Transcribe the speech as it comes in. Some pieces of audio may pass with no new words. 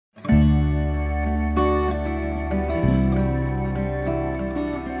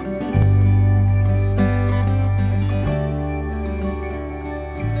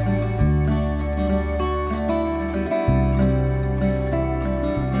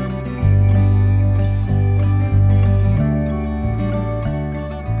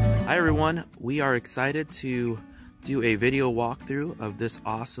everyone, we are excited to do a video walkthrough of this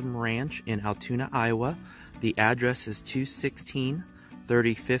awesome ranch in Altoona, Iowa. The address is 216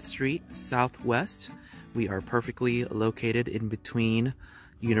 35th Street Southwest. We are perfectly located in between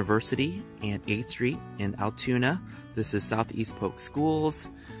University and 8th Street in Altoona. This is Southeast Polk Schools.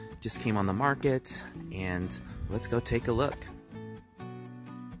 Just came on the market, and let's go take a look.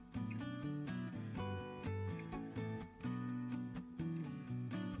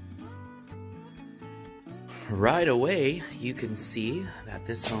 Right away, you can see that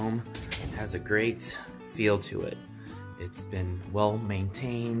this home has a great feel to it. It's been well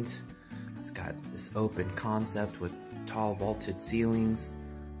maintained. It's got this open concept with tall vaulted ceilings.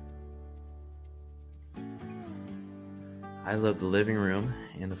 I love the living room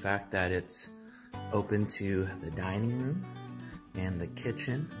and the fact that it's open to the dining room and the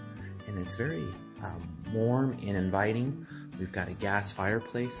kitchen, and it's very warm and inviting. We've got a gas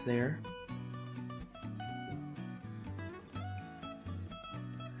fireplace there.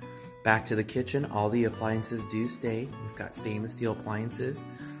 Back to the kitchen, all the appliances do stay. We've got stainless steel appliances.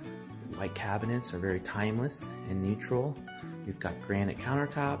 White cabinets are very timeless and neutral. We've got granite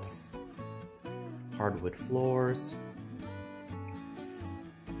countertops, hardwood floors,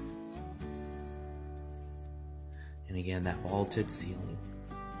 and again, that vaulted ceiling.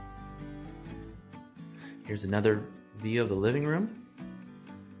 Here's another view of the living room.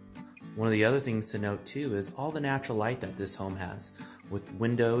 One of the other things to note too is all the natural light that this home has. With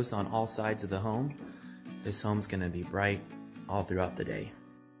windows on all sides of the home, this home's gonna be bright all throughout the day.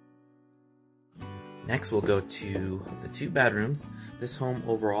 Next, we'll go to the 2 bedrooms. This home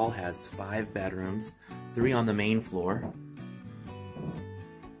overall has 5 bedrooms, 3 on the main floor.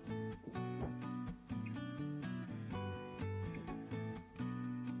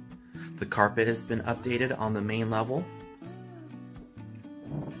 The carpet has been updated on the main level.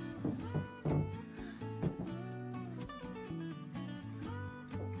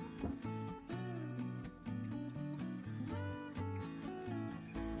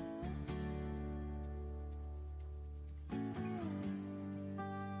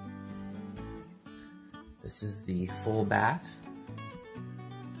 This is the full bath.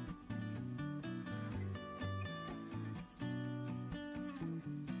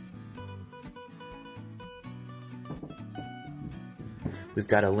 We've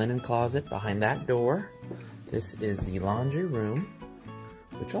got a linen closet behind that door. This is the laundry room,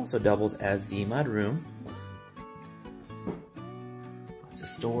 which also doubles as the mud room. Lots of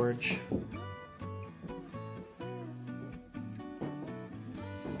storage.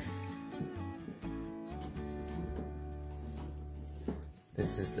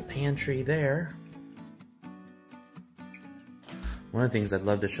 This is the pantry there. One of the things I'd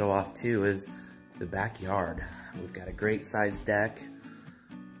love to show off too is the backyard. We've got a great sized deck.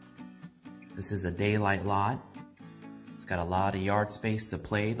 This is a daylight lot. It's got a lot of yard space to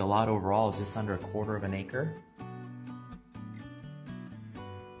play. The lot overall is just under 1/4 of an acre.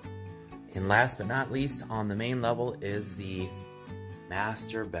 And last but not least, on the main level is the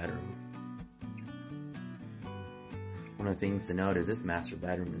master bedroom. One of the things to note is this master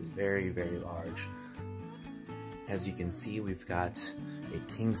bedroom is very, very large. As you can see, we've got a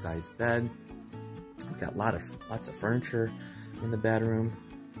king-size bed. We've got lots of furniture in the bedroom,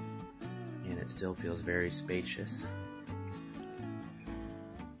 and it still feels very spacious.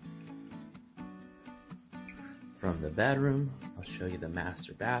 From the bedroom, I'll show you the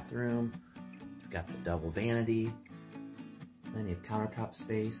master bathroom. We've got the double vanity, plenty of countertop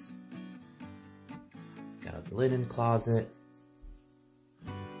space. Got a linen closet,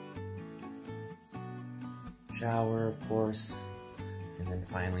 shower, of course, and then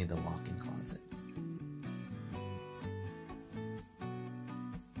finally the walk-in closet.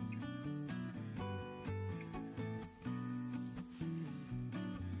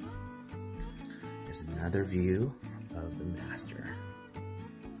 Here's another view of the master.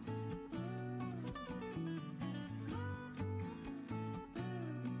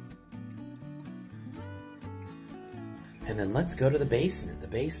 And then let's go to the basement. The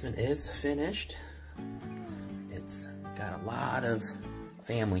basement is finished. It's got a lot of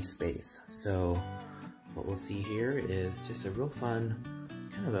family space. So what we'll see here is just a real fun,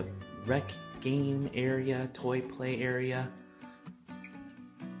 kind of a rec game area, toy play area.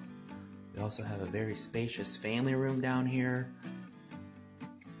 We also have a very spacious family room down here.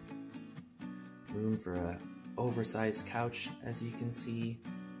 Room for an oversized couch, as you can see.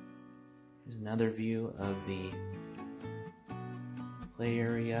 Here's another view of the play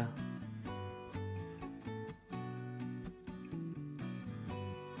area.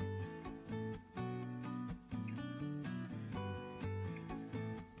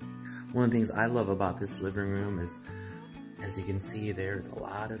 One of the things I love about this living room is, as you can see, there's a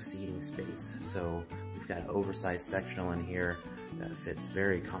lot of seating space. So we've got an oversized sectional in here that fits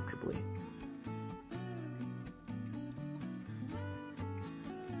very comfortably.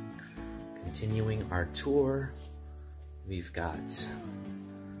 Continuing our tour, we've got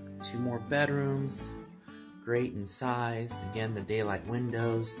 2 more bedrooms, great in size. Again, the daylight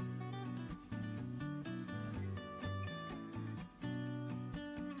windows.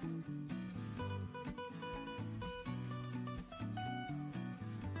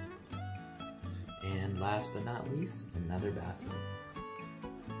 And last but not least, another bathroom.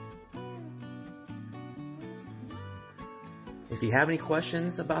 If you have any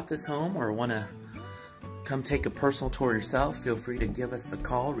questions about this home or want to come take a personal tour yourself, feel free to give us a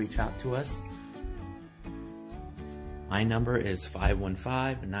call, reach out to us. My number is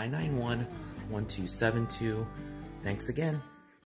 515-991-1272. Thanks again.